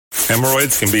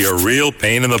Hemorrhoids can be a real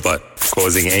pain in the butt,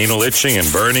 causing anal itching and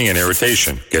burning and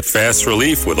irritation. Get fast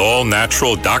relief with all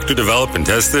natural, doctor-developed and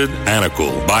tested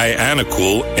Anacool. Buy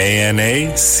Anacool,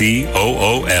 Anacool,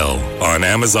 on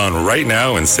Amazon right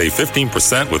now and save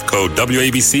 15% with code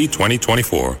WABC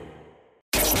 2024.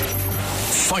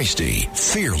 Feisty,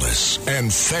 fearless,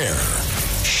 and fair.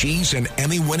 She's an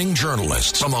Emmy-winning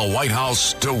journalist from the White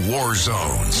House to war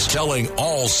zones, telling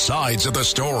all sides of the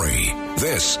story.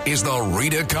 This is the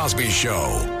Rita Cosby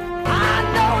Show. I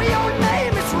know your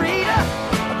name is Rita,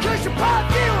 because your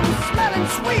perfume is smelling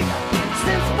sweet.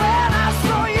 Since when I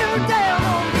saw you down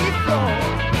on the floor.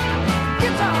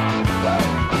 Guitar,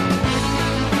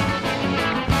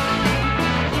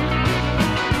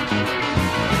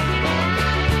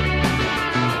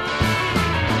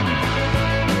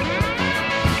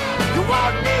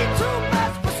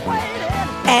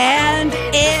 And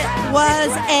it was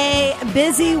a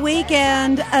busy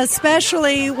weekend,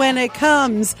 especially when it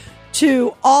comes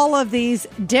to all of these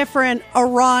different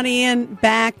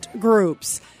Iranian-backed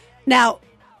groups. Now,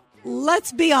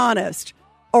 let's be honest.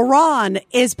 Iran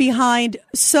is behind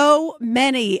so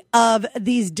many of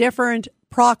these different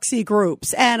proxy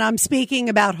groups. And I'm speaking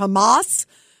about Hamas,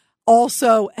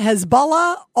 also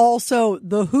Hezbollah, also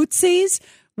the Houthis,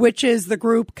 which is the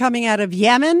group coming out of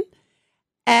Yemen.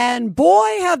 And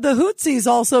boy, have the Houthis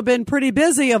also been pretty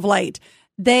busy of late.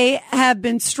 They have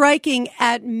been striking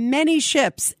at many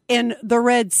ships in the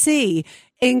Red Sea,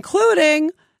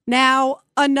 including now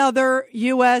another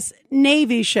U.S.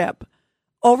 Navy ship.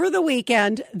 Over the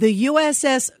weekend, the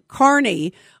USS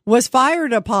Carney was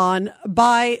fired upon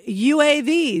by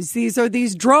UAVs. These are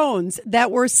these drones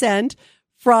that were sent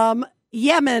from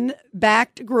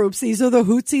Yemen-backed groups. These are the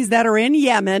Houthis that are in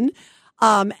Yemen.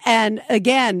 And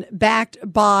again, backed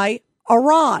by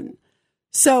Iran.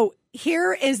 So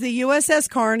here is the USS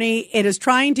Carney. It is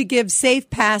trying to give safe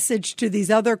passage to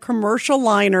these other commercial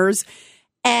liners,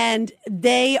 and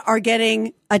they are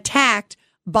getting attacked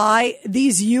by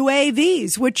these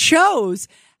UAVs, which shows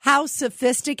how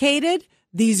sophisticated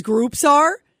these groups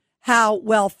are, how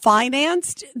well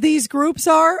financed these groups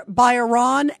are by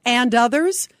Iran and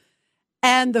others.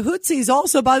 And the Houthis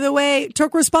also, by the way,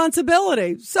 took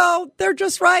responsibility. So they're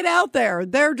just right out there.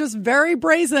 They're just very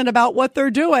brazen about what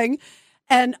they're doing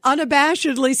and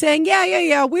unabashedly saying,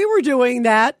 yeah, we were doing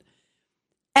that.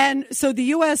 And so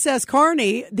the USS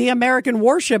Carney, the American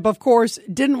warship, of course,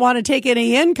 didn't want to take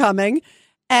any incoming.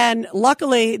 And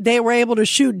luckily, they were able to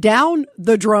shoot down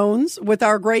the drones with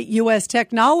our great U.S.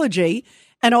 technology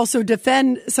and also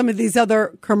defend some of these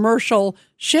other commercial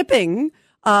shipping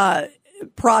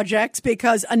projects,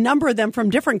 because a number of them from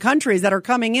different countries that are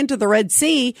coming into the Red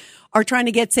Sea are trying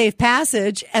to get safe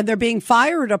passage, and they're being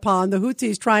fired upon. The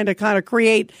Houthis trying to kind of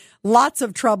create lots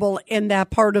of trouble in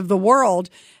that part of the world,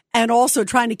 and also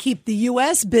trying to keep the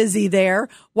U.S. busy there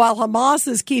while Hamas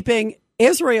is keeping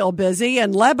Israel busy,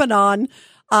 and Lebanon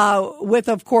with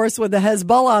the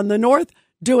Hezbollah in the north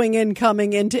doing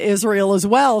incoming into Israel as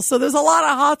well. So there's a lot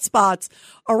of hot spots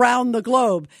around the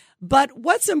globe. But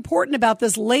what's important about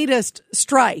this latest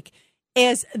strike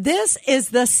is this is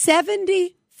the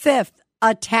 75th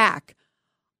attack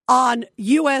on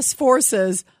U.S.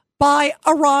 forces by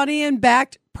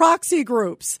Iranian-backed proxy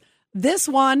groups. This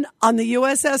one on the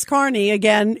USS Carney,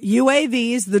 again,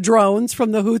 UAVs, the drones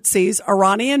from the Houthis,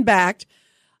 Iranian-backed,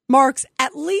 marks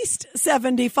at least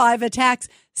 75 attacks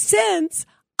since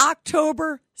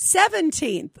October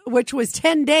 17th, which was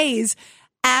 10 days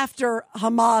after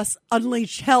Hamas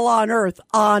unleashed hell on earth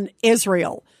on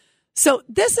Israel. So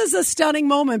this is a stunning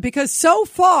moment, because so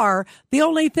far, the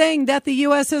only thing that the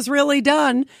U.S. has really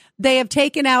done, they have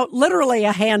taken out literally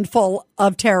a handful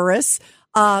of terrorists,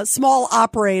 small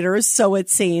operators, so it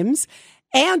seems,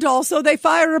 and also they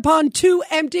fired upon 2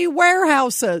 empty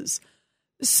warehouses.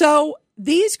 So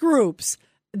these groups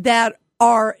that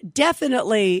are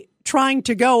definitely trying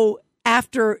to go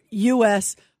after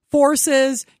U.S.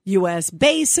 forces, U.S.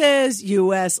 bases,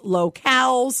 U.S.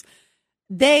 locales,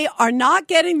 they are not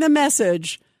getting the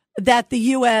message that the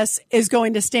U.S. is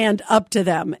going to stand up to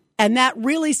them. And that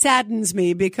really saddens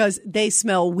me, because they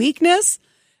smell weakness.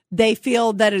 They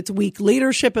feel that it's weak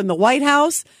leadership in the White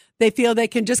House. They feel they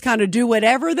can just kind of do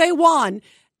whatever they want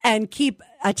and keep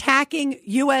attacking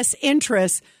U.S.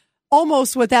 interests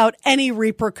almost without any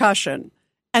repercussion.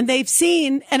 And they've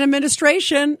seen an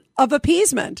administration of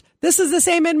appeasement. This is the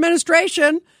same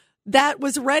administration that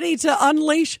was ready to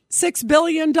unleash $6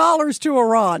 billion to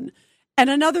Iran and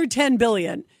another $10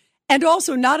 billion, and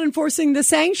also not enforcing the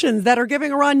sanctions that are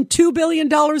giving Iran $2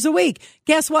 billion a week.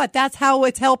 Guess what? That's how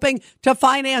it's helping to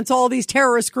finance all these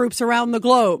terrorist groups around the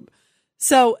globe.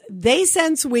 So they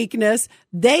sense weakness.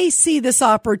 They see this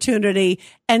opportunity.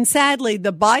 And sadly,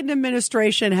 the Biden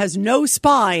administration has no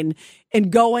spine in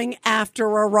going after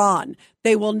Iran.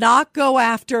 They will not go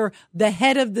after the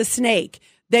head of the snake.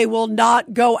 They will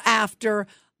not go after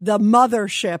the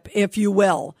mothership, if you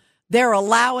will. They're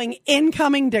allowing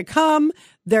incoming to come.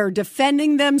 They're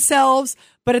defending themselves.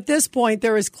 But at this point,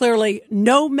 there is clearly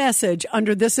no message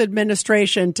under this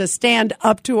administration to stand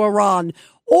up to Iran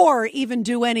or even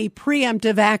do any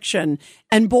preemptive action.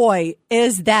 And boy,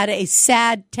 is that a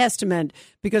sad testament,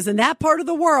 because in that part of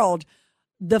the world,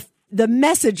 the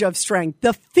message of strength,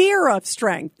 the fear of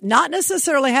strength, not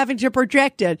necessarily having to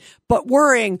project it, but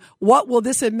worrying, what will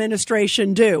this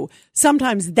administration do?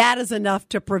 Sometimes that is enough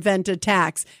to prevent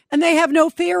attacks. And they have no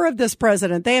fear of this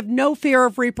president. They have no fear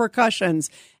of repercussions.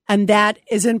 And that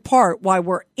is in part why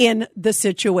we're in the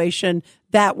situation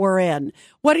that we're in.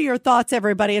 What are your thoughts,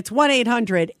 everybody? It's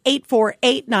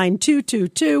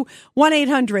 1-800-848-9222,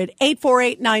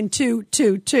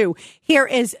 1-800-848-9222. Here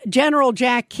is General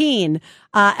Jack Keane,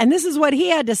 and this is what he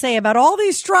had to say about all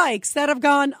these strikes that have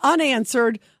gone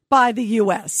unanswered by the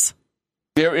U.S.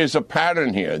 There is a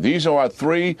pattern here. These are our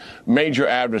three major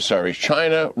adversaries,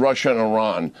 China, Russia, and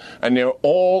Iran, and they're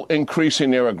all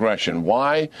increasing their aggression.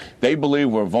 Why? They believe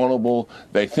we're vulnerable.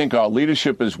 They think our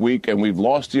leadership is weak, and we've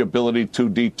lost the ability to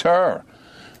deter.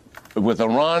 With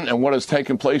Iran and what has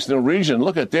taken place in the region,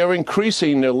 look at, they're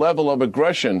increasing their level of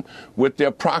aggression with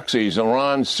their proxies,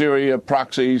 Iran, Syria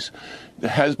proxies.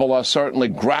 Hezbollah certainly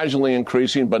gradually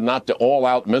increasing, but not the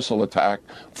all-out missile attack,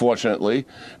 fortunately.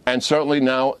 And certainly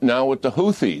now with the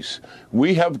Houthis,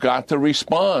 we have got to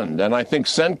respond. And I think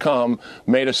CENTCOM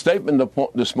made a statement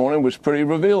this morning was pretty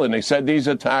revealing. They said these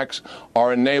attacks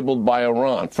are enabled by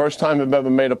Iran. First time they've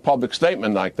ever made a public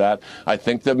statement like that. I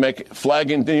think they're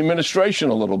flagging the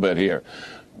administration a little bit here.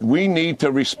 We need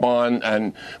to respond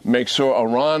and make sure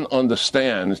Iran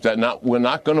understands that we're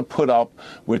not going to put up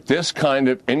with this kind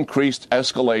of increased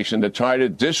escalation to try to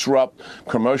disrupt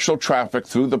commercial traffic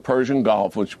through the Persian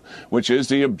Gulf, which is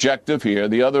the objective here.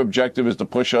 The other objective is to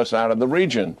push us out of the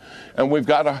region. And we've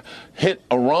got to hit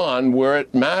Iran where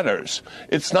it matters.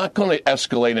 It's not going to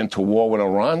escalate into war with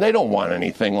Iran. They don't want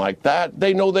anything like that.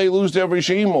 They know they lose their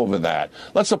regime over that.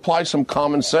 Let's apply some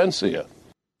common sense here.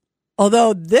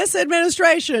 Although this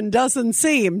administration doesn't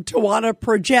seem to want to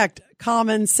project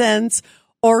common sense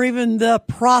or even the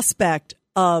prospect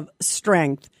of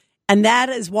strength. And that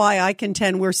is why I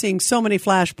contend we're seeing so many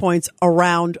flashpoints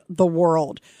around the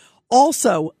world.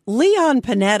 Also, Leon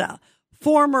Panetta,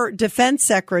 former defense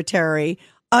secretary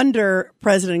under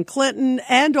President Clinton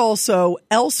and also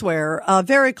elsewhere,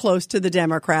 very close to the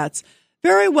Democrats,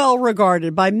 very well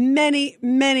regarded by many,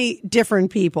 many different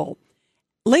people.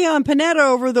 Leon Panetta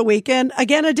over the weekend,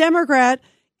 again a Democrat,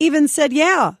 even said,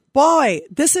 yeah, boy,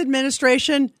 this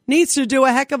administration needs to do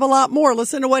a heck of a lot more.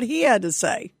 Listen to what he had to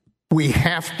say. We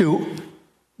have to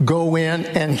go in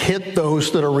and hit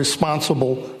those that are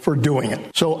responsible for doing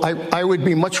it. So I would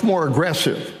be much more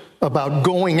aggressive about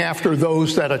going after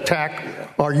those that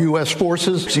attack our U.S.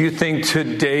 forces. Do you think to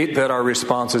date that our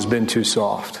response has been too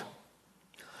soft?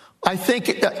 I think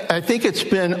it's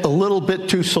been a little bit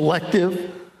too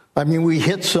selective. I mean, we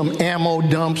hit some ammo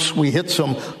dumps. We hit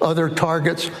some other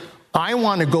targets. I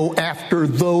want to go after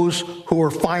those who are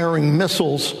firing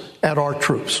missiles at our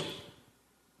troops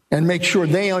and make sure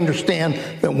they understand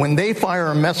that when they fire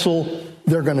a missile,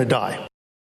 they're going to die.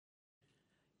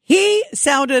 He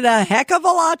sounded a heck of a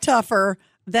lot tougher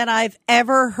than I've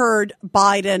ever heard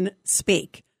Biden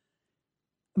speak.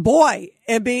 Boy,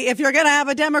 if you're going to have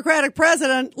a Democratic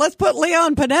president, let's put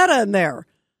Leon Panetta in there.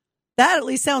 That at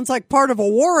least sounds like part of a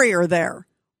warrior there.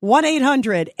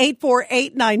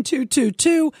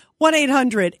 1-800-848-9222,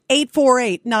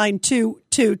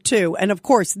 1-800-848-9222. And of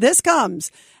course, this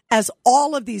comes as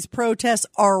all of these protests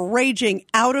are raging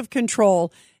out of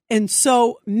control in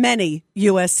so many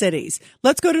U.S. cities.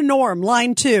 Let's go to Norm,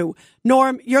 line 2.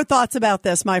 Norm, your thoughts about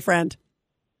this, my friend?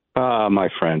 My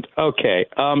friend. Okay.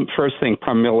 First thing,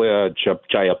 Pramila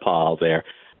Jayapal there.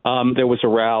 There was a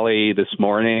rally this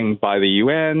morning by the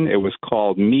UN. It was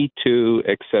called Me Too,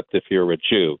 Except If You're a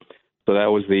Jew. So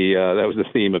that was the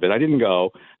theme of it. I didn't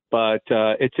go, but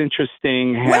it's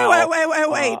interesting how...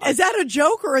 Wait. Is that a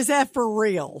joke or is that for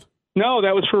real? No,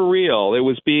 that was for real. It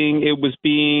was being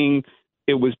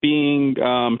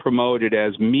promoted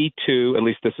as Me Too. At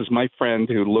least this is my friend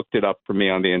who looked it up for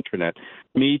me on the internet.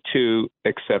 Me Too,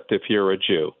 Except If You're a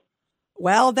Jew.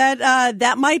 Well,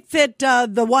 that might fit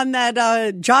the one that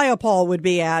Jayapal would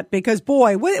be at, because,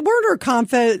 boy, weren't her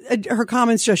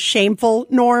comments just shameful,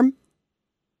 Norm?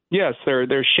 Yes,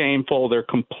 they're shameful. They're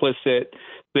complicit.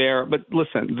 there. But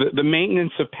listen, the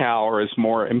maintenance of power is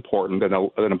more important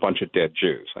than a bunch of dead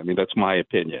Jews. I mean, that's my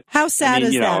opinion. How sad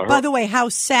is that? By the way, how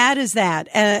sad is that?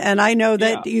 And I know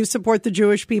that you support the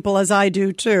Jewish people as I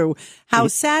do, too. How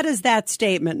sad is that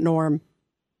statement, Norm?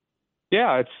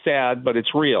 Yeah, it's sad, but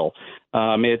it's real.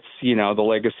 It's, the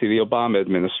legacy of the Obama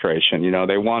administration.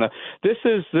 They want to. This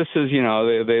is.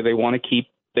 They want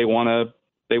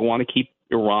to keep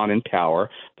Iran in power.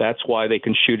 That's why they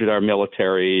can shoot at our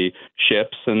military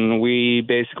ships, and we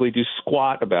basically do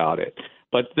squat about it.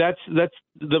 But that's the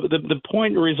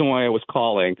point. The reason why I was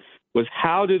calling was,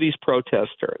 how do these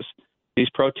protesters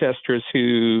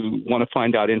who want to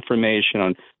find out information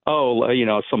on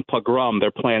some pogrom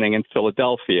they're planning in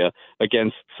Philadelphia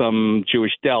against some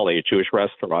Jewish deli, Jewish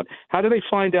restaurant, how do they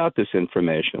find out this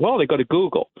information? Well, they go to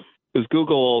Google, because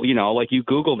Google, you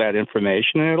Google that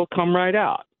information and it'll come right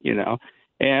out,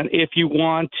 And if you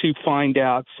want to find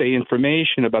out, say,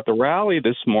 information about the rally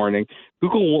this morning,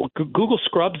 Google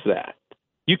scrubs that.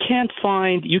 You can't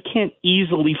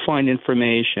easily find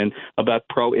information about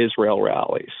pro-Israel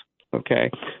rallies.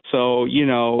 Okay, so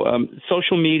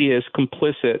social media is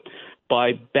complicit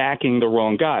by backing the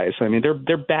wrong guys. I mean,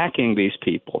 they're backing these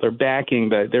people. They're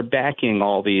backing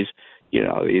all these,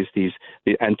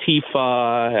 the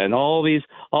Antifa and all these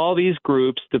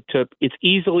groups. It's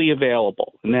easily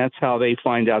available, and that's how they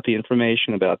find out the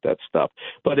information about that stuff.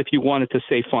 But if you wanted to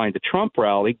say find a Trump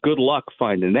rally, good luck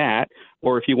finding that.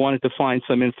 Or if you wanted to find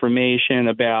some information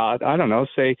about, I don't know,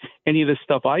 say any of the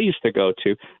stuff I used to go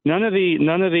to, none of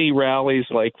the rallies,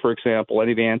 like, for example,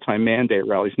 any of the anti-mandate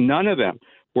rallies, none of them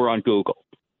were on Google.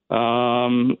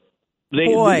 They're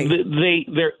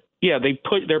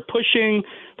pushing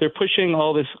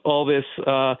all this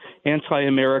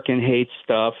anti-American hate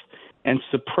stuff and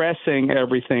suppressing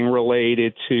everything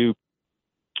related to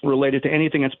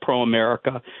anything that's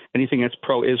pro-America, anything that's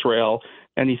pro-Israel,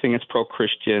 anything that's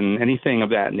pro-Christian, anything of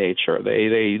that nature.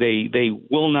 They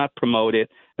will not promote it,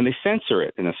 and they censor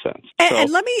it in a sense. And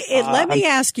let me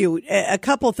ask you a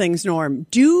couple things, Norm.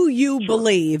 Do you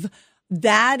believe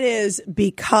that is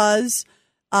because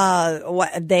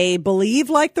they believe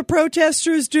like the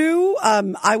protesters do?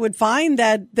 I would find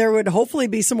that there would hopefully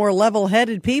be some more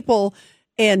level-headed people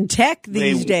in tech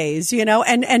these days,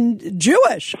 and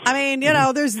Jewish. I mean,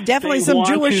 there's definitely some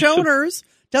Jewish owners.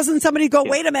 Doesn't somebody go,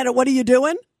 wait a minute, what are you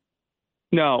doing?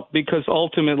 No, because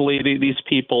ultimately these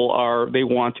people they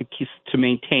want to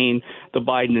maintain the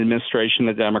Biden administration,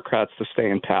 the Democrats, to stay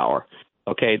in power.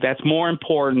 Okay, that's more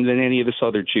important than any of this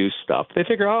other Jew stuff. They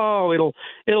figure,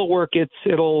 it'll work.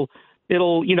 It'll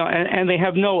and they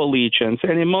have no allegiance.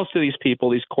 And in most of these people,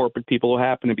 these corporate people who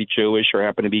happen to be Jewish or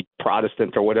happen to be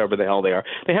Protestant or whatever the hell they are,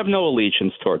 they have no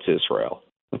allegiance towards Israel.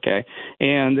 Okay,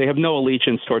 and they have no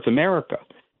allegiance towards America.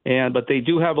 But they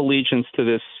do have allegiance to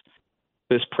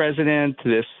this president,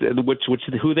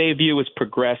 who they view as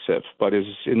progressive, but is,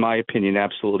 in my opinion,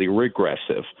 absolutely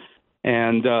regressive.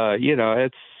 And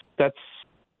that's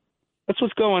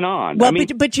what's going on. Well,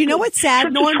 but you know what's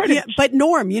sad, Norm? But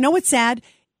Norm, you know what's sad?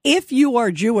 If you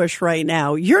are Jewish right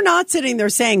now, you're not sitting there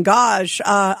saying, gosh,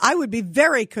 I would be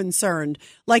very concerned.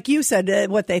 Like you said,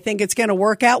 what they think it's going to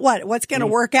work out. What's going to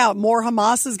work out? More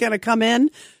Hamas is going to come in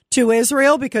to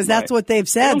Israel, because that's what they've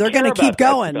said. They're going to keep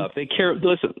going. They care.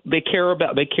 Listen, they care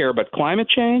about climate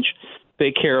change.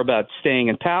 They care about staying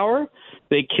in power.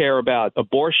 They care about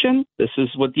abortion. This is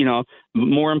what,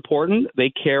 more important.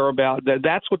 They care about that.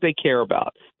 That's what they care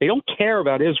about. They don't care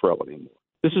about Israel anymore.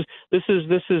 This is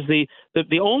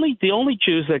the only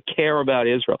Jews that care about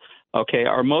Israel, okay,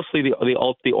 are mostly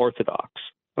the Orthodox,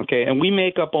 okay, and we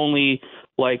make up only,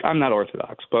 like, I'm not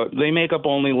Orthodox, but they make up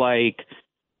only like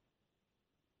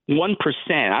 1%,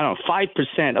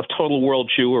 5% of total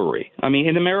world Jewry. I mean,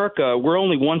 in America, we're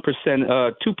only 1%,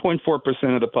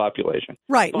 2.4% of the population.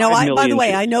 Right. No, by the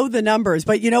way, I know the numbers,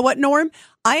 but you know what, Norm?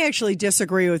 I actually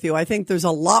disagree with you. I think there's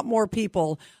a lot more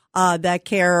people that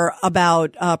care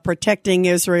about protecting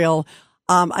Israel.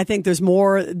 I think there's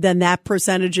more than that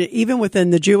percentage, even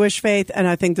within the Jewish faith, and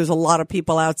I think there's a lot of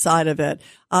people outside of it.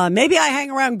 Maybe I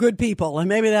hang around good people, and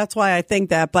maybe that's why I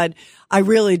think that, but I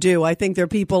really do. I think there are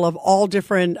people of all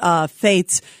different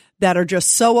faiths that are just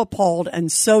so appalled and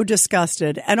so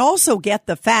disgusted, and also get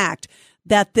the fact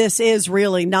that this is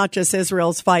really not just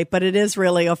Israel's fight, but it is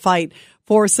really a fight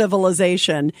for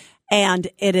civilization, and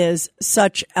it is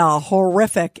such a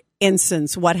horrific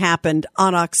instance what happened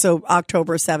on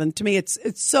October 7th. To me, it's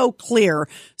so clear,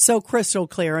 so crystal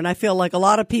clear. And I feel like a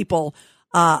lot of people,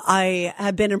 I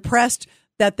have been impressed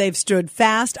that they've stood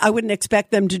fast. I wouldn't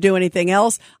expect them to do anything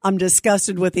else. I'm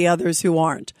disgusted with the others who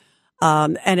aren't.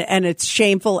 And it's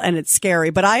shameful and it's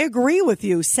scary. But I agree with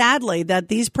you, sadly, that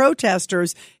these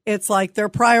protesters, it's like their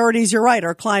priorities, you're right,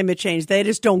 are climate change. They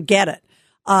just don't get it.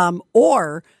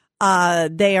 Or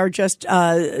they are just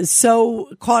so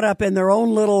caught up in their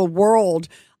own little world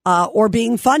or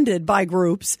being funded by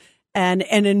groups and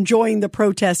enjoying the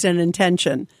protest and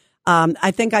intention. I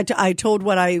think I told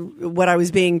what I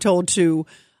was being told to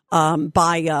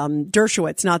by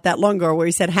Dershowitz not that long ago, where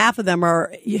he said half of them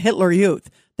are Hitler Youth.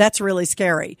 That's really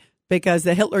scary because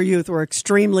the Hitler Youth were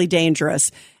extremely dangerous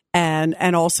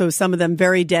and also some of them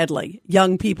very deadly,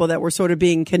 young people that were sort of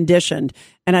being conditioned.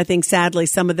 And I think sadly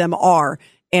some of them are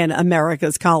in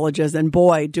America's colleges. And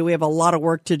boy, do we have a lot of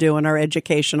work to do in our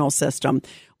educational system.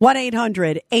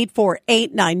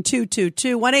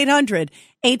 1-800-848-9222.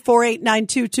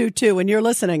 1-800-848-9222. And you're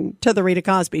listening to The Rita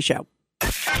Cosby Show.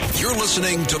 You're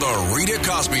listening to The Rita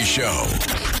Cosby Show.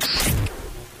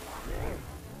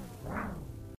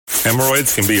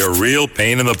 Hemorrhoids can be a real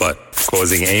pain in the butt,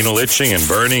 causing anal itching and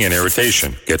burning and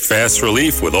irritation. Get fast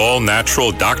relief with all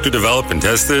natural, doctor-developed and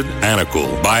tested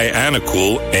Anacool. Buy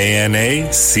Anacool, Anacool,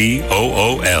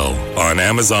 on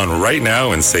Amazon right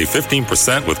now and save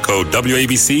 15% with code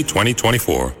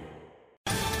WABC2024.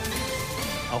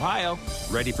 Ohio,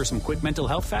 ready for some quick mental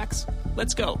health facts?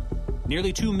 Let's go.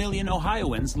 Nearly 2 million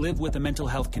Ohioans live with a mental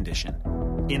health condition.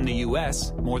 In the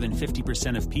U.S., more than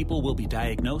 50% of people will be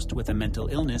diagnosed with a mental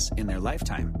illness in their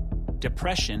lifetime.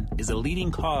 Depression is a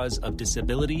leading cause of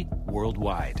disability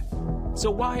worldwide. So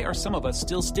why are some of us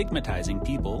still stigmatizing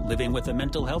people living with a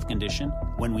mental health condition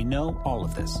when we know all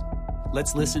of this?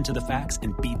 Let's listen to the facts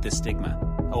and beat the stigma.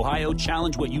 Ohio,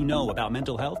 challenge what you know about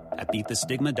mental health at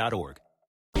beatthestigma.org.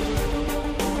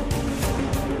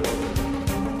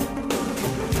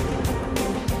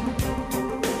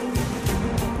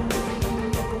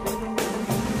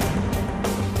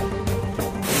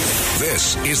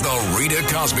 This is The Rita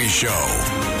Cosby Show.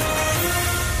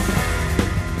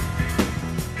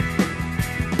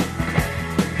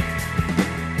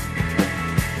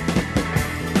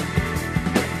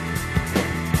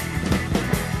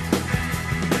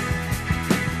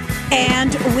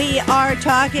 And we are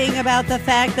talking about the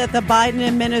fact that the Biden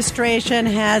administration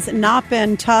has not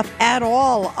been tough at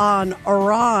all on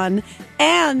Iran.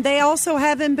 And they also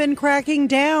haven't been cracking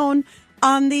down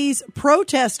on these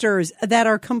protesters that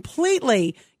are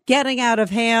completely getting out of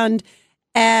hand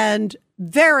and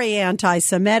very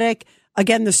anti-Semitic.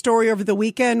 Again, the story over the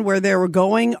weekend where they were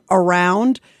going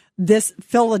around this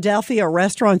Philadelphia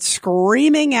restaurant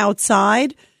screaming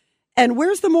outside. And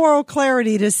where's the moral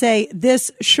clarity to say this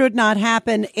should not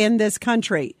happen in this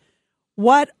country?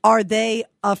 What are they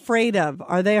afraid of?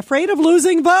 Are they afraid of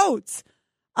losing votes?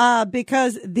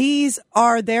 Because these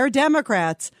are their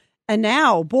Democrats. And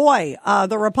now, boy,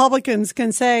 the Republicans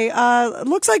can say, it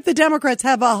looks like the Democrats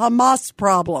have a Hamas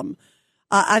problem.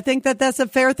 I think that that's a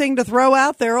fair thing to throw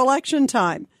out there election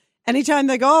time. Anytime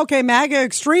they go, okay, MAGA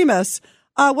extremists.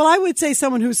 Well, I would say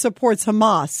someone who supports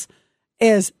Hamas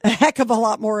is a heck of a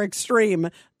lot more extreme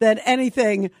than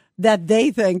anything that they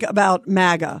think about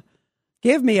MAGA.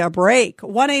 Give me a break.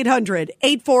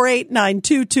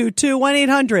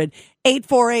 1-800-848-9222.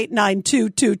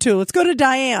 1-800-848-9222. Let's go to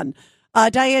Diane.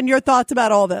 Diane, your thoughts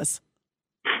about all this?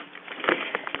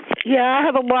 Yeah, I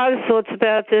have a lot of thoughts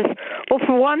about this. Well,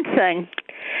 for one thing,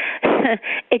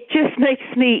 it just makes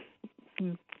me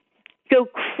go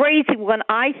crazy when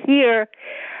I hear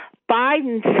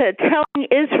Biden telling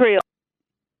Israel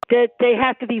that they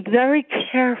have to be very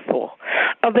careful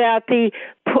about the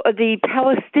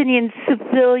Palestinian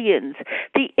civilians,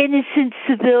 the innocent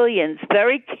civilians,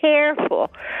 very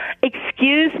careful.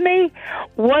 Excuse me?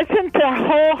 Wasn't the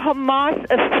whole Hamas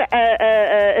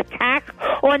attack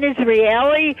on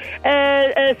Israeli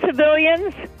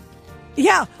civilians?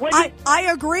 Yeah, I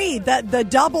agree that the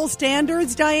double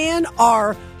standards, Diane,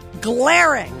 are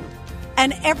glaring.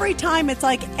 And every time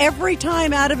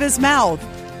out of his mouth,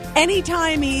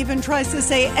 anytime he even tries to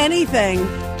say anything,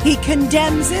 he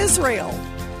condemns Israel.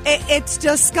 It's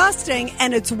disgusting,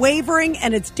 and it's wavering,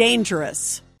 and it's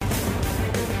dangerous.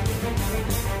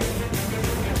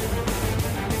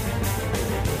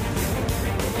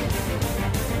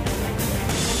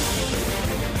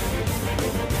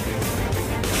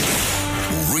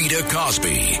 Rita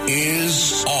Cosby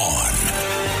is on.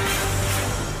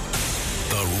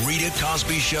 The Rita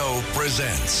Cosby Show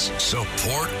presents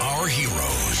Support Our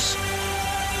Heroes.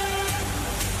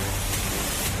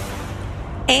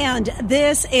 And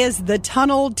this is the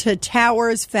Tunnel to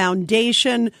Towers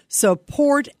Foundation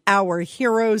Support Our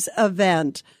Heroes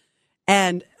event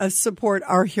and a Support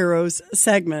Our Heroes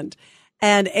segment.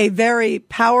 And a very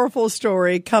powerful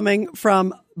story coming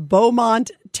from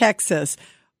Beaumont, Texas,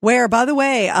 where, by the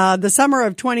way, the summer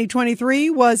of 2023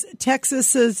 was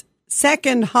Texas's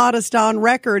second hottest on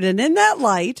record. And in that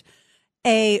light,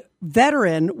 a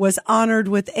veteran was honored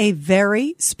with a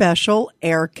very special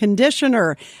air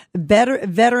conditioner.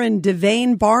 Veteran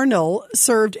Devane Barnell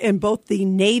served in both the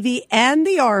Navy and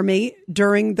the Army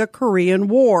during the Korean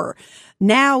War.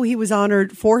 Now he was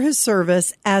honored for his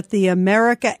service at the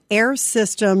America Air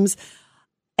Systems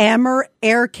Amer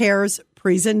Air Cares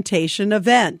presentation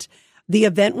event. The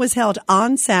event was held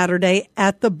on Saturday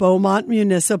at the Beaumont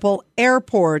Municipal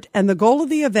Airport, and the goal of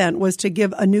the event was to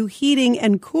give a new heating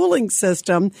and cooling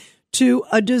system to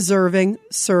a deserving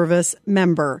service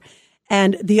member.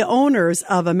 And the owners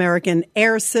of American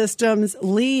Air Systems,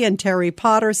 Lee and Terry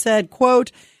Potter, said,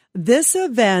 quote, "This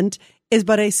event is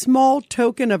but a small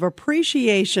token of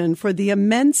appreciation for the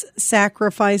immense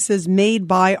sacrifices made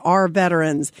by our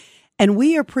veterans. And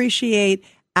we appreciate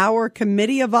our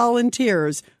committee of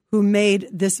volunteers who made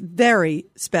this very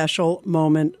special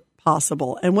moment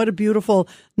possible." And what a beautiful,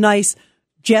 nice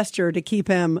gesture to keep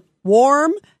him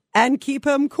warm and keep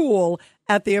him cool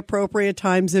at the appropriate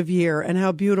times of year. And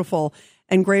how beautiful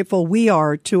and grateful we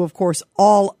are to, of course,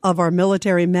 all of our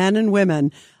military men and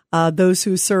women, those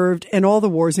who served in all the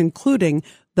wars, including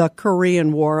the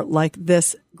Korean War, like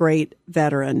this great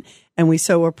veteran. And we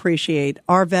so appreciate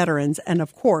our veterans and,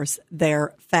 of course,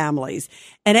 their families.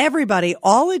 And everybody,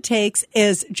 all it takes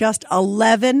is just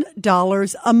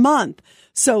 $11 a month.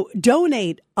 So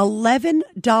donate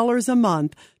 $11 a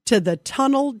month to the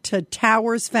Tunnel to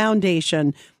Towers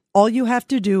Foundation. All you have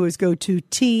to do is go to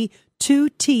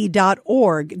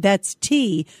T2T.org. That's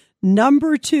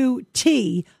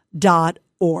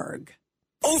T2T.org.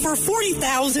 Over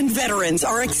 40,000 veterans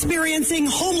are experiencing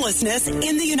homelessness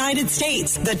in the United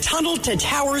States. The Tunnel to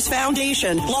Towers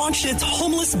Foundation launched its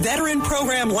homeless veteran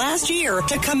program last year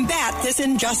to combat this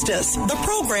injustice. The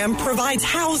program provides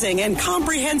housing and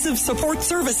comprehensive support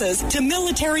services to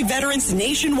military veterans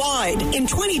nationwide. In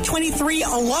 2023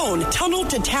 alone, Tunnel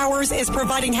to Towers is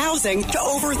providing housing to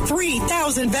over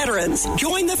 3,000 veterans.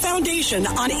 Join the foundation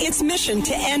on its mission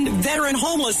to end veteran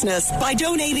homelessness by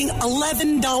donating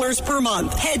 $11 per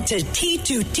month. Head to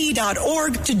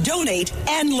T2T.org to donate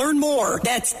and learn more.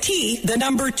 That's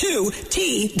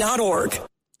T2T.org.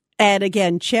 And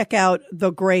again, check out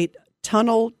the great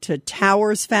Tunnel to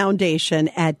Towers Foundation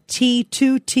at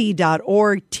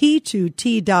T2T.org,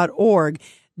 T2T.org.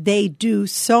 They do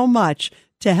so much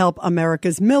to help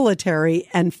America's military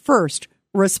and first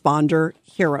responder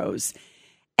heroes.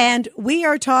 And we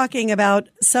are talking about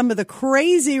some of the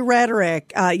crazy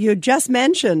rhetoric you just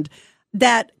mentioned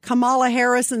that Kamala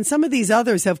Harris and some of these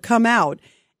others have come out,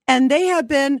 and they have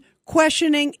been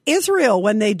questioning Israel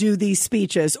when they do these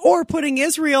speeches, or putting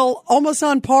Israel almost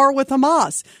on par with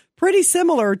Hamas. Pretty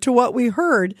similar to what we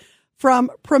heard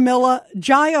from Pramila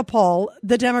Jayapal,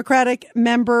 the Democratic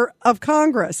member of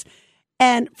Congress.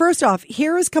 And first off,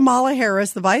 here is Kamala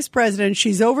Harris, the vice president.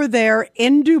 She's over there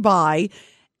in Dubai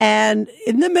and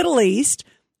in the Middle East,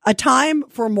 a time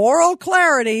for moral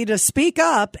clarity to speak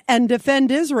up and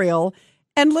defend Israel.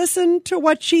 And listen to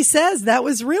what she says. That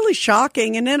was really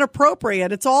shocking and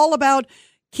inappropriate. It's all about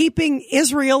keeping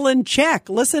Israel in check.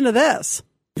 Listen to this.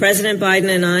 President Biden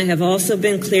and I have also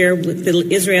been clear with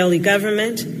the Israeli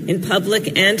government in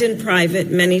public and in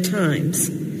private many times.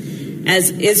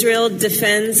 As Israel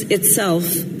defends itself,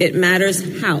 it matters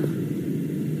how.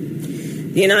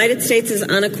 The United States is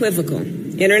unequivocal.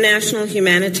 International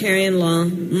humanitarian law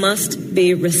must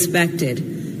be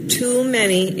respected. Too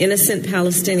many innocent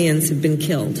Palestinians have been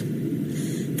killed.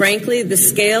 Frankly, the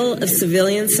scale of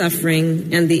civilian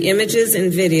suffering and the images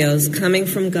and videos coming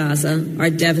from Gaza are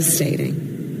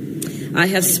devastating. I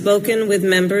have spoken with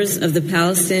members of the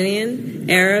Palestinian,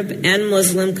 Arab, and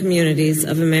Muslim communities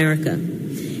of America,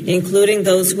 including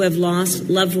those who have lost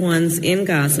loved ones in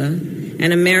Gaza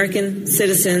and American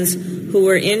citizens who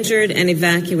were injured and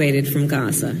evacuated from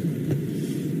Gaza.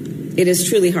 It is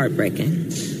truly heartbreaking.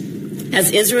 As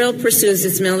Israel pursues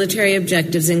its military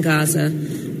objectives in Gaza,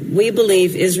 we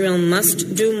believe Israel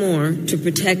must do more to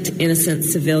protect innocent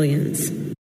civilians.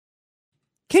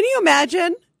 Can you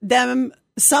imagine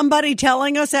somebody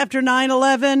telling us after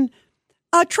 9/11,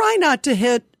 try not to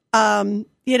hit,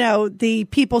 the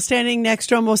people standing next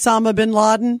to Osama bin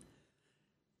Laden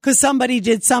because somebody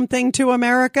did something to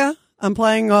America? I'm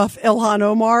playing off Ilhan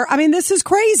Omar. I mean, this is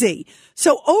crazy.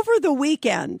 So over the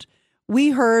weekend,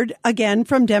 we heard again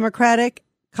from Democratic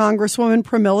Congresswoman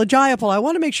Pramila Jayapal. I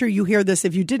want to make sure you hear this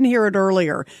if you didn't hear it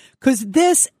earlier, because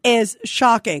this is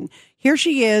shocking. Here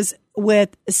she is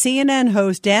with CNN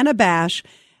host Dana Bash,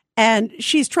 and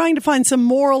she's trying to find some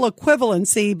moral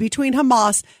equivalency between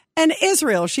Hamas and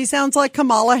Israel. She sounds like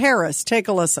Kamala Harris. Take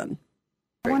a listen.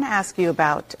 I want to ask you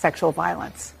about sexual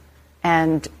violence.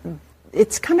 And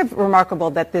it's kind of remarkable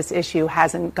that this issue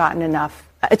hasn't gotten enough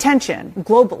attention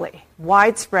globally.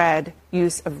 Widespread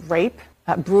use of rape,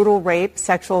 brutal rape,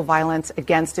 sexual violence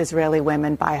against Israeli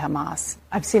women by Hamas.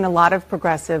 I've seen a lot of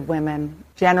progressive women,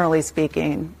 generally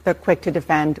speaking, they're quick to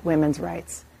defend women's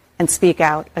rights and speak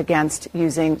out against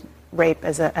using rape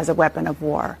as a weapon of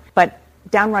war, but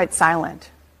downright silent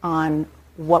on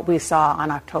what we saw on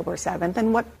October 7th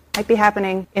and what might be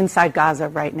happening inside Gaza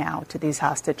right now to these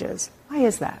hostages. Why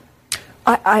is that?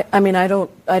 I mean, I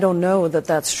don't know that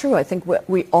that's true. I think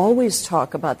we always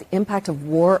talk about the impact of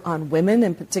war on women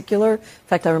in particular. In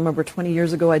fact, I remember 20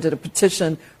 years ago I did a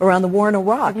petition around the war in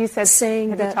Iraq. Have you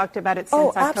talked about it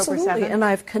since October 7th? Absolutely. And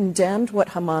I've condemned what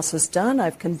Hamas has done.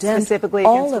 I've condemned specifically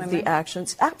all of women? the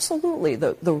actions. Absolutely.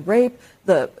 The rape,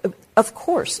 of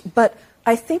course. But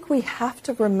I think we have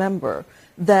to remember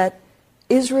that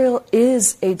Israel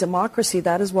is a democracy.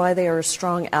 That is why they are a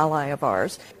strong ally of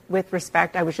ours. With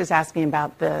respect, I was just asking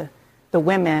about the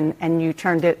women, and you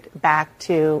turned it back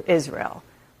to Israel.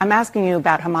 I'm asking you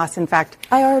about Hamas. In fact,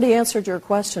 I already answered your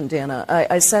question, Dana.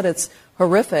 I said it's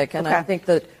horrific, and I think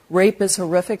that rape is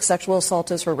horrific, sexual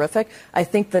assault is horrific. I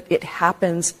think that it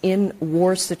happens in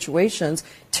war situations.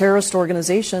 Terrorist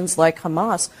organizations like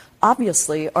Hamas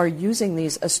obviously are using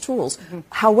these as tools. Mm-hmm.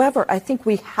 However, I think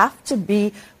we have to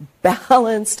be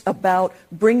balanced about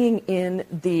bringing in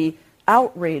the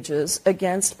outrages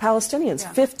against Palestinians.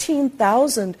 Yeah.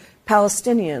 15,000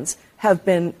 Palestinians have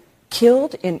been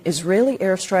killed in Israeli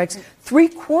airstrikes,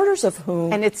 3/4 of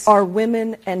whom are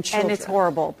women and children. And it's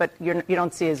horrible, but you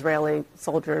don't see Israeli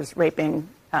soldiers raping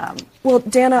well,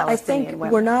 Dana, I think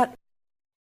women. We're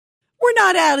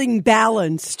not adding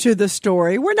balance to the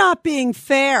story. We're not being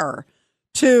fair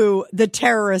to the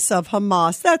terrorists of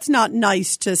Hamas. That's not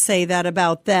nice to say that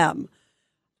about them.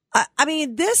 I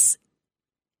mean, this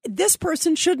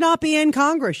person should not be in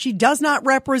Congress. She does not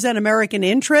represent American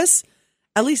interests,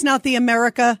 at least not the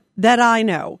America that I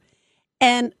know.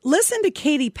 And listen to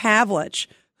Katie Pavlich,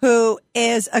 who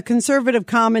is a conservative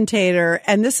commentator,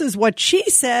 and this is what she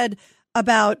said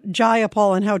about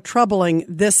Jayapal and how troubling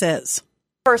this is.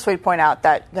 First, we'd point out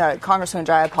that Congresswoman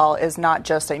Jayapal is not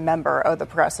just a member of the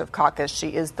Progressive Caucus.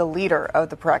 She is the leader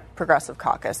of the Progressive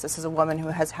Caucus. This is a woman who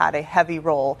has had a heavy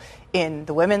role in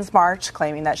the Women's March,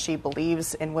 claiming that she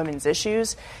believes in women's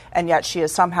issues, and yet she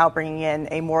is somehow bringing in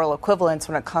a moral equivalence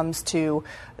when it comes to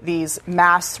these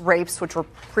mass rapes, which were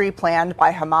pre-planned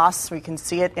by Hamas. We can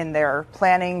see it in their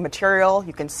planning material.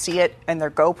 You can see it in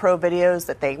their GoPro videos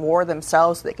that they wore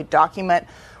themselves so they could document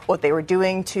what they were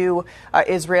doing to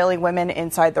Israeli women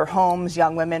inside their homes,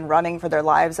 young women running for their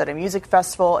lives at a music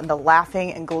festival, and the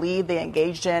laughing and glee they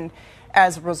engaged in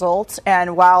as a result.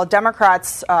 And while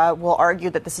Democrats will argue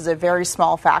that this is a very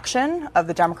small faction of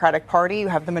the Democratic Party, you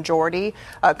have the majority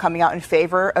coming out in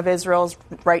favor of Israel's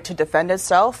right to defend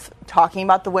itself, talking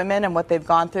about the women and what they've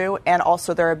gone through, and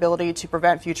also their ability to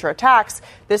prevent future attacks.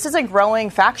 This is a growing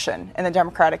faction in the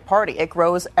Democratic Party. It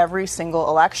grows every single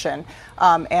election.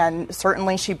 And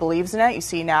certainly she believes in it. You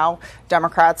see now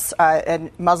Democrats and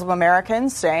Muslim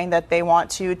Americans saying that they want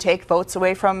to take votes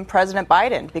away from President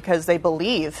Biden because they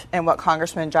believe in what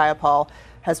Congressman Jayapal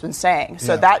has been saying.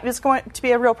 So that is going to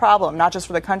be a real problem, not just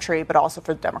for the country, but also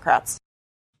for the Democrats.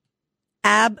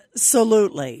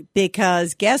 Absolutely.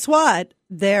 Because guess what?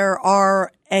 There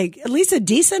are at least a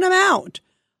decent amount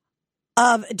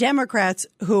of Democrats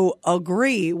who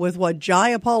agree with what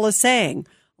Jayapal is saying.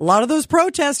 A lot of those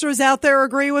protesters out there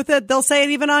agree with it. They'll say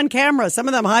it even on camera. Some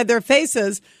of them hide their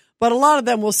faces, but a lot of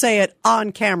them will say it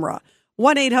on camera.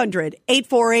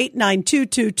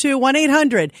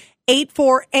 1-800-848-9222.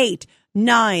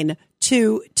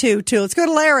 1-800-848-9222. Let's go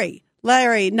to Larry.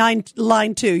 Larry,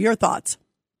 line 2. Your thoughts?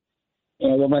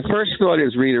 Well, my first thought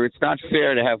is, Rita, it's not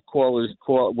fair to have callers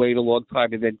wait a long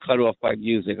time and then cut off by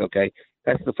music, okay?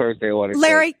 That's the first thing I want to say.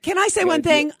 Larry, can I say one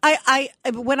thing? I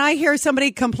when I hear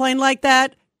somebody complain like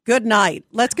that, good night.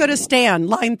 Let's go to Stan,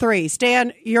 line 3.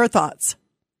 Stan, your thoughts.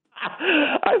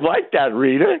 I like that,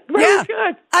 Rita. Very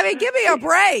good. I mean, give me a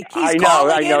break. I know.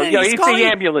 He's the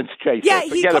ambulance chaser. Yeah,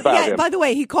 Forget about him. By the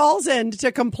way, he calls in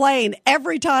to complain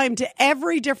every time to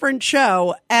every different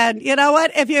show. And you know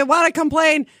what? If you want to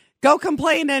complain, go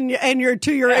complain in your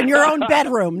own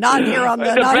bedroom, not here on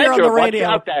the radio.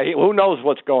 Watch out there. Who knows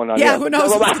what's going on? Yeah, who knows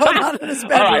what's going on in his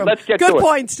bedroom? All right, let's get to it. Good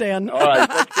point, Stan. All right,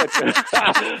 let's get to it.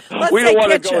 We don't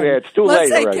want to go there. It's too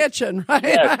late already. Let's say kitchen, right?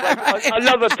 Yes,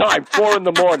 another time, 4 a.m.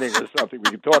 or something we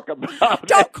can talk about.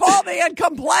 Don't call me and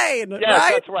complain, yes,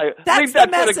 right? That's right. That's the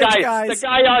message, guys. The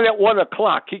guy on at 1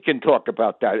 o'clock, he can talk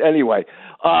about that. Anyway,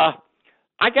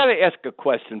 I got to ask a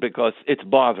question because it's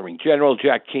bothering. General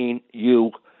Jack Keane,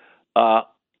 you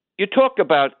talk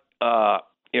about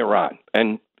Iran,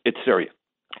 and it's serious.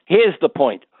 Here's the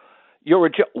point.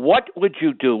 What would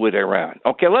you do with Iran?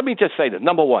 Okay, let me just say this.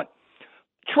 Number one,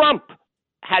 Trump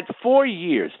had 4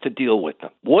 years to deal with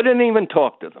them. Wouldn't even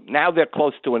talk to them. Now they're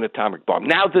close to an atomic bomb.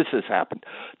 Now this has happened.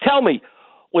 Tell me,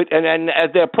 and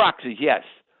their proxies, yes.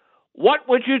 What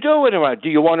would you do with Iran? Do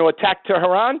you want to attack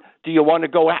Tehran? Do you want to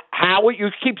go? How would you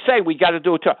keep saying we got to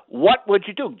do it? What would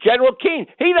you do? General Keane,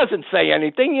 he doesn't say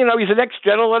anything. You know, he's an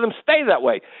ex-general. Let him stay that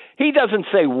way. He doesn't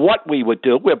say what we would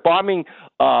do. We're bombing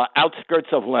outskirts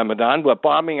of Lebanon. We're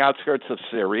bombing outskirts of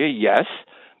Syria, yes.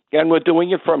 And we're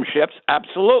doing it from ships,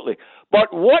 absolutely.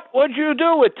 But what would you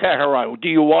do with Tehran? Do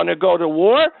you want to go to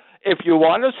war? If you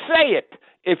want to, say it.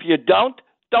 If you don't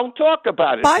talk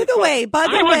about it. By the way,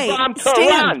 I would bomb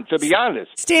Tehran, to be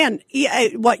honest. Stan,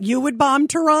 what, you would bomb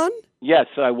Tehran? Yes,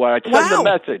 I would. I'd send a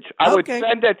message. I would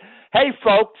send it, hey,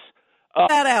 folks.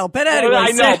 That out, but anyway.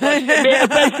 I know, but it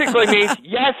basically means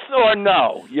yes or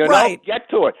no. You know, right. Get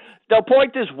to it. The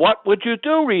point is, what would you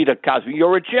do, Rita Cosby?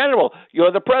 You're a general.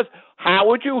 You're the president. How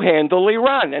would you handle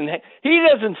Iran? And he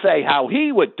doesn't say how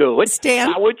he would do it.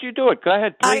 Stan, how would you do it? Go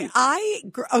ahead, please. I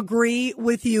agree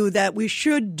with you that we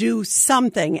should do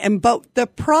something. But the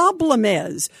problem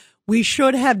is we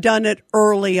should have done it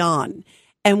early on.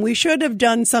 And we should have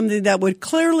done something that would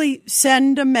clearly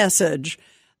send a message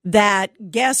that,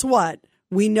 guess what?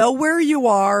 We know where you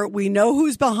are. We know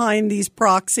who's behind these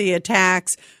proxy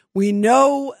attacks. We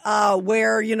know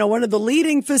where, one of the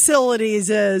leading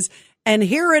facilities is. And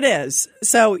here it is.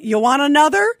 So you want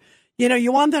another?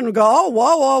 You want them to go, oh,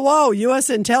 whoa. U.S.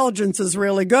 intelligence is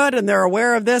really good and they're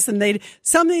aware of this. And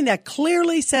something that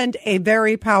clearly sent a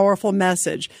very powerful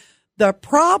message. The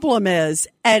problem is,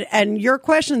 and your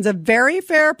question's a very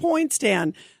fair point,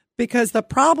 Stan, because the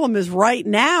problem is right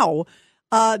now,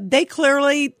 they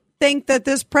clearly think that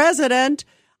this president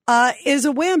is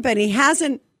a wimp and he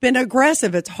hasn't been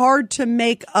aggressive. It's hard to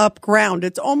make up ground.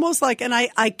 It's almost like, and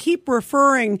I keep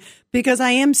referring because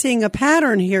I am seeing a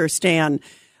pattern here, Stan,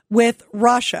 with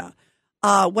Russia.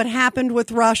 What happened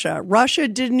with Russia? Russia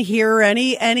didn't hear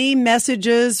any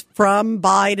messages from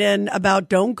Biden about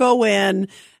don't go in.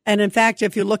 And in fact,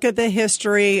 if you look at the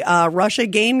history, Russia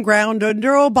gained ground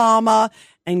under Obama.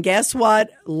 And guess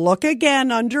what? Look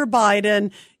again under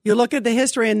Biden. You look at the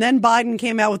history, and then Biden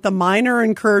came out with the minor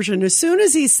incursion. As soon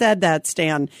as he said that,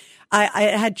 Stan, I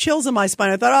had chills in my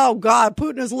spine. I thought, oh, God,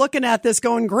 Putin is looking at this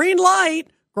going, green light.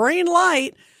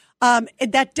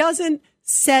 That doesn't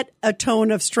set a tone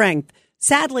of strength.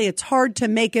 Sadly, it's hard to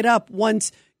make it up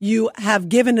once you have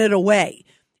given it away.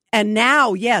 And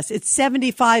now, yes, it's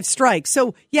 75 strikes.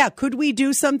 So, yeah, could we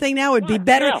do something now? It'd be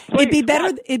better. Yeah, please,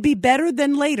 It'd be better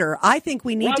than later. I think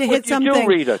we need to hit something. Do,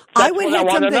 Rita? I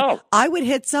would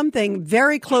hit something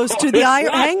very close to the eye.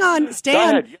 Hang on,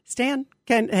 Stan.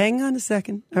 Hang on a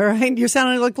second. All right, you're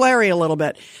sounding like Larry a little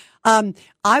bit.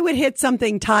 I would hit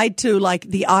something tied to like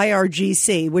the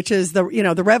IRGC, which is the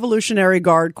Revolutionary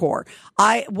Guard Corps.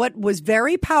 What was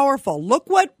very powerful. Look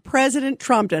what President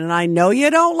Trump did. And I know you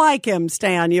don't like him,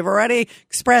 Stan. You've already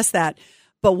expressed that.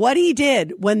 But what he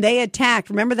did when they attacked,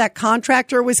 remember that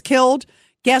contractor was killed?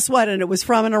 Guess what? And it was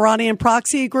from an Iranian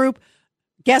proxy group.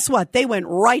 Guess what? They went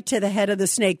right to the head of the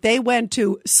snake. They went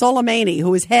to Soleimani, who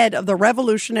was head of the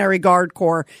Revolutionary Guard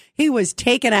Corps. He was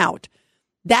taken out.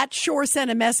 That sure sent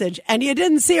a message. And you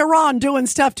didn't see Iran doing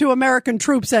stuff to American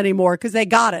troops anymore because they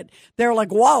got it. They're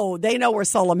like, whoa, they know where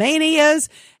Soleimani is.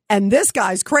 And this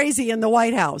guy's crazy in the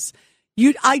White House.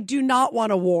 I do not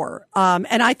want a war.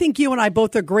 And I think you and I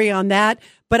both agree on that.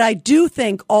 But I do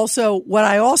think also what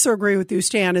I also agree with you,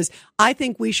 Stan, is I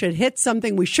think we should hit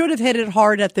something. We should have hit it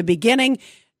hard at the beginning.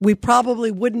 We probably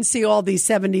wouldn't see all these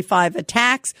 75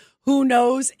 attacks. Who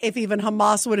knows if even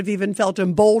Hamas would have even felt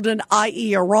emboldened,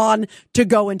 i.e. Iran, to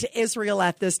go into Israel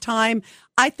at this time.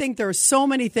 I think there are so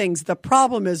many things. The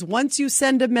problem is once you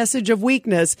send a message of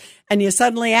weakness and you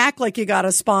suddenly act like you got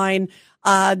a spine,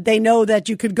 they know that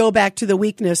you could go back to the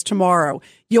weakness tomorrow.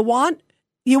 You want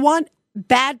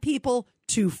bad people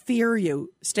to fear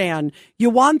you, Stan.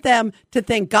 You want them to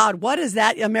think, God, what is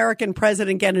that American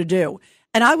president going to do?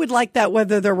 And I would like that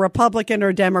whether they're Republican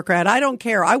or Democrat. I don't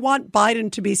care. I want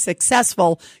Biden to be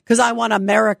successful because I want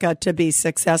America to be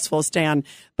successful, Stan.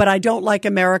 But I don't like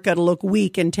America to look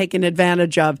weak and taken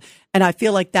advantage of. And I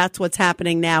feel like that's what's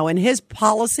happening now. And his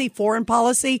policy, foreign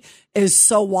policy, is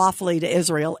so waffly to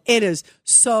Israel. It is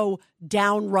so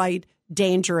downright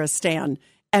dangerous, Stan.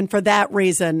 And for that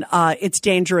reason, it's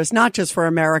dangerous, not just for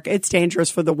America. It's dangerous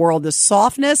for the world. This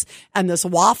softness and this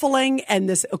waffling and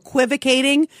this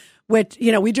equivocating which,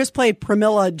 we just played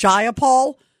Pramila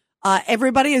Jayapal.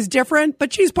 Everybody is different,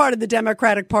 but she's part of the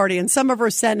Democratic Party, and some of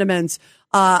her sentiments,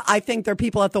 I think there are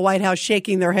people at the White House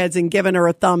shaking their heads and giving her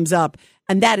a thumbs up,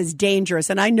 and that is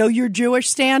dangerous. And I know you're Jewish,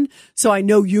 Stan, so I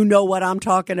know you know what I'm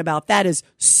talking about. That is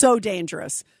so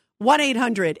dangerous.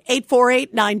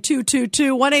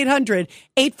 1-800-848-9222,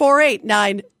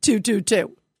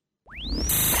 1-800-848-9222.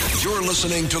 You're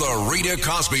listening to The Rita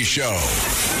Cosby Show.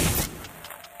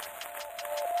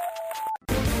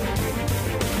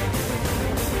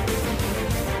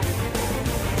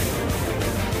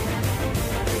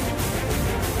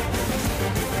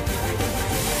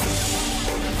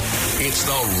 It's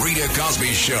The Rita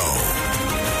Cosby Show.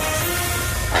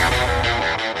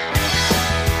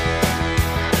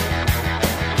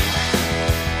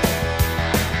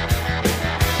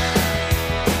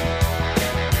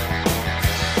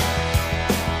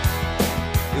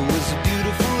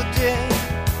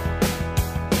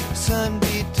 Sun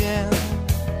beat down.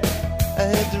 I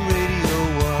had the radio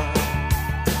on.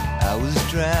 I was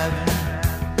driving.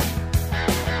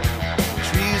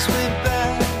 Trees went by.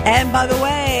 And by the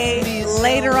way,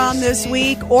 later on this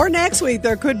week or next week,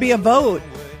 there could be a vote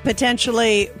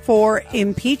potentially for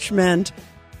impeachment,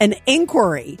 an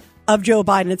inquiry of Joe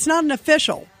Biden. It's not an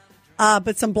official,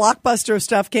 but some blockbuster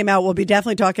stuff came out. We'll be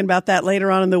definitely talking about that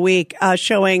later on in the week,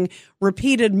 showing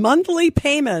repeated monthly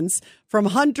payments from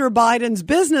Hunter Biden's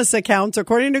business accounts,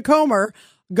 according to Comer,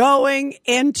 going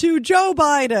into Joe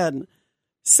Biden.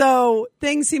 So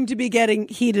things seem to be getting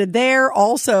heated there.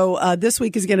 Also, this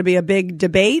week is going to be a big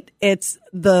debate. It's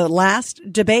the last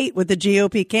debate with the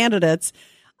GOP candidates.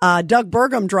 Doug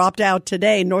Burgum dropped out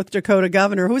today, North Dakota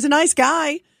governor, who's a nice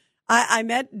guy. I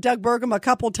met Doug Burgum a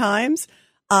couple times.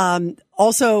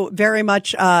 Also very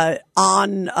much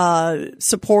on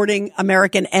supporting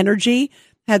American energy.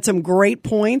 Had some great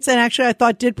points, and actually I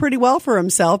thought did pretty well for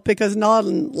himself because not a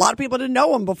lot of people didn't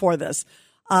know him before this.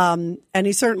 And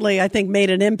he certainly, I think,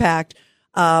 made an impact,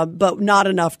 but not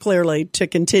enough, clearly, to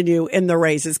continue in the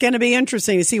race. It's going to be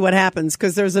interesting to see what happens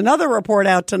because there's another report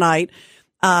out tonight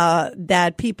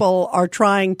that people are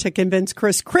trying to convince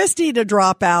Chris Christie to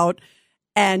drop out,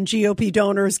 and GOP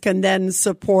donors can then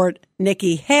support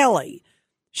Nikki Haley.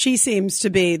 She seems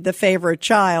to be the favorite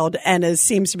child and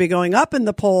seems to be going up in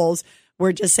the polls,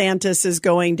 where DeSantis is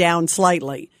going down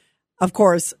slightly. Of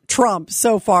course, Trump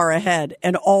so far ahead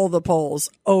in all the polls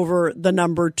over the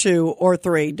number 2 or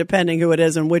 3, depending who it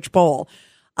is and which poll.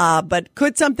 But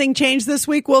could something change this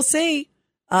week? We'll see.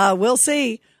 We'll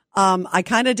see. I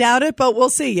kind of doubt it, but we'll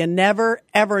see. You never,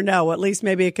 ever know. At least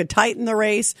maybe it could tighten the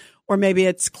race, or maybe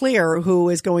it's clear who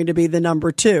is going to be the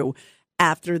number 2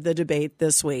 after the debate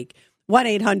this week.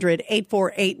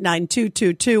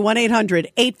 1-800-848-9222,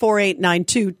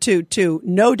 1-800-848-9222.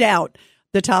 No doubt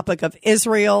the topic of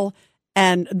Israel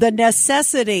and the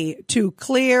necessity to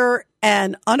clear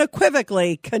and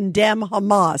unequivocally condemn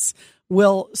Hamas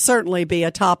will certainly be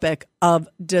a topic of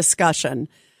discussion.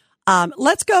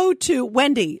 Let's go to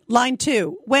Wendy, line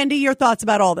 2. Wendy, your thoughts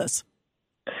about all this?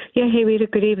 Yeah, hey, Rita,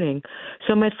 good evening.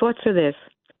 So my thoughts are this.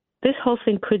 This whole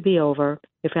thing could be over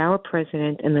if our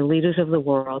president and the leaders of the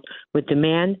world would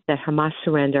demand that Hamas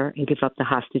surrender and give up the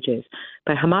hostages.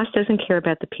 But Hamas doesn't care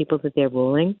about the people that they're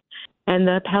ruling. And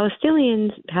the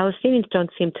Palestinians don't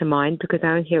seem to mind because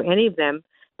I don't hear any of them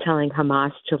telling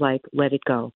Hamas to, let it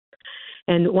go.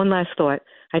 And one last thought.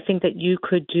 I think that you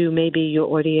could do maybe your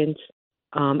audience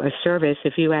a service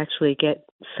if you actually get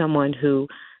someone who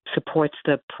supports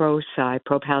the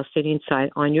pro-Palestinian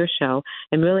side on your show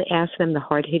and really ask them the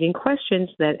hard-hitting questions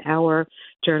that our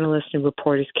journalists and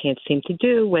reporters can't seem to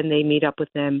do when they meet up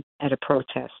with them at a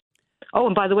protest. Oh,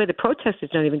 and by the way, the protesters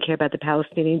don't even care about the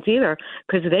Palestinians either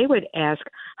because they would ask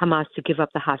Hamas to give up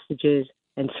the hostages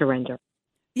and surrender.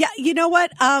 Yeah, you know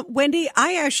what, Wendy,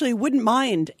 I actually wouldn't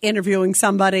mind interviewing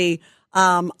somebody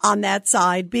on that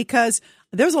side because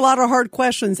there's a lot of hard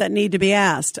questions that need to be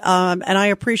asked. And I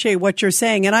appreciate what you're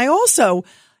saying. And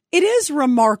it is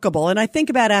remarkable. And I think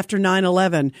about after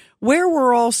 9/11, where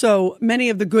were also many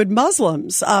of the good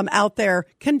Muslims out there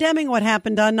condemning what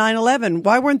happened on 9/11?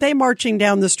 Why weren't they marching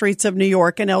down the streets of New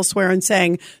York and elsewhere and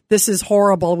saying, this is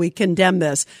horrible, we condemn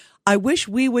this? I wish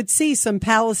we would see some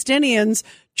Palestinians,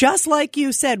 just like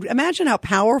you said. Imagine how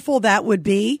powerful that would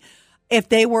be if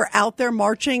they were out there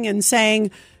marching and saying,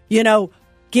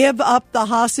 give up the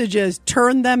hostages,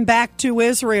 turn them back to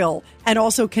Israel, and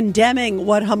also condemning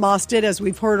what Hamas did, as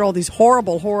we've heard all these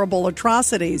horrible, horrible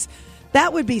atrocities.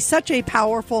 That would be such a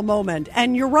powerful moment.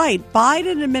 And you're right,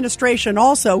 Biden administration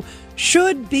also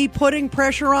should be putting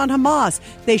pressure on Hamas.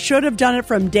 They should have done it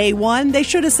from day one. They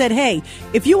should have said, hey,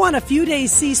 if you want a few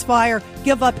days ceasefire,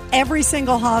 give up every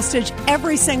single hostage,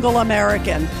 every single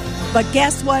American. But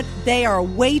guess what? They are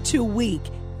way too weak,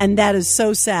 and that is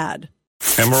so sad.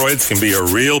 Hemorrhoids can be a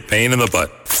real pain in the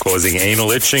butt, causing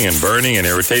anal itching and burning and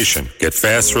irritation. Get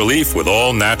fast relief with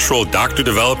all natural,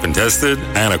 doctor-developed and tested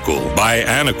Anacool. Buy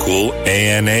Anacool,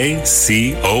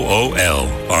 ANACOOL,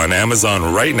 on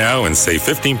Amazon right now and save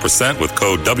 15% with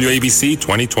code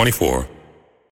WABC2024.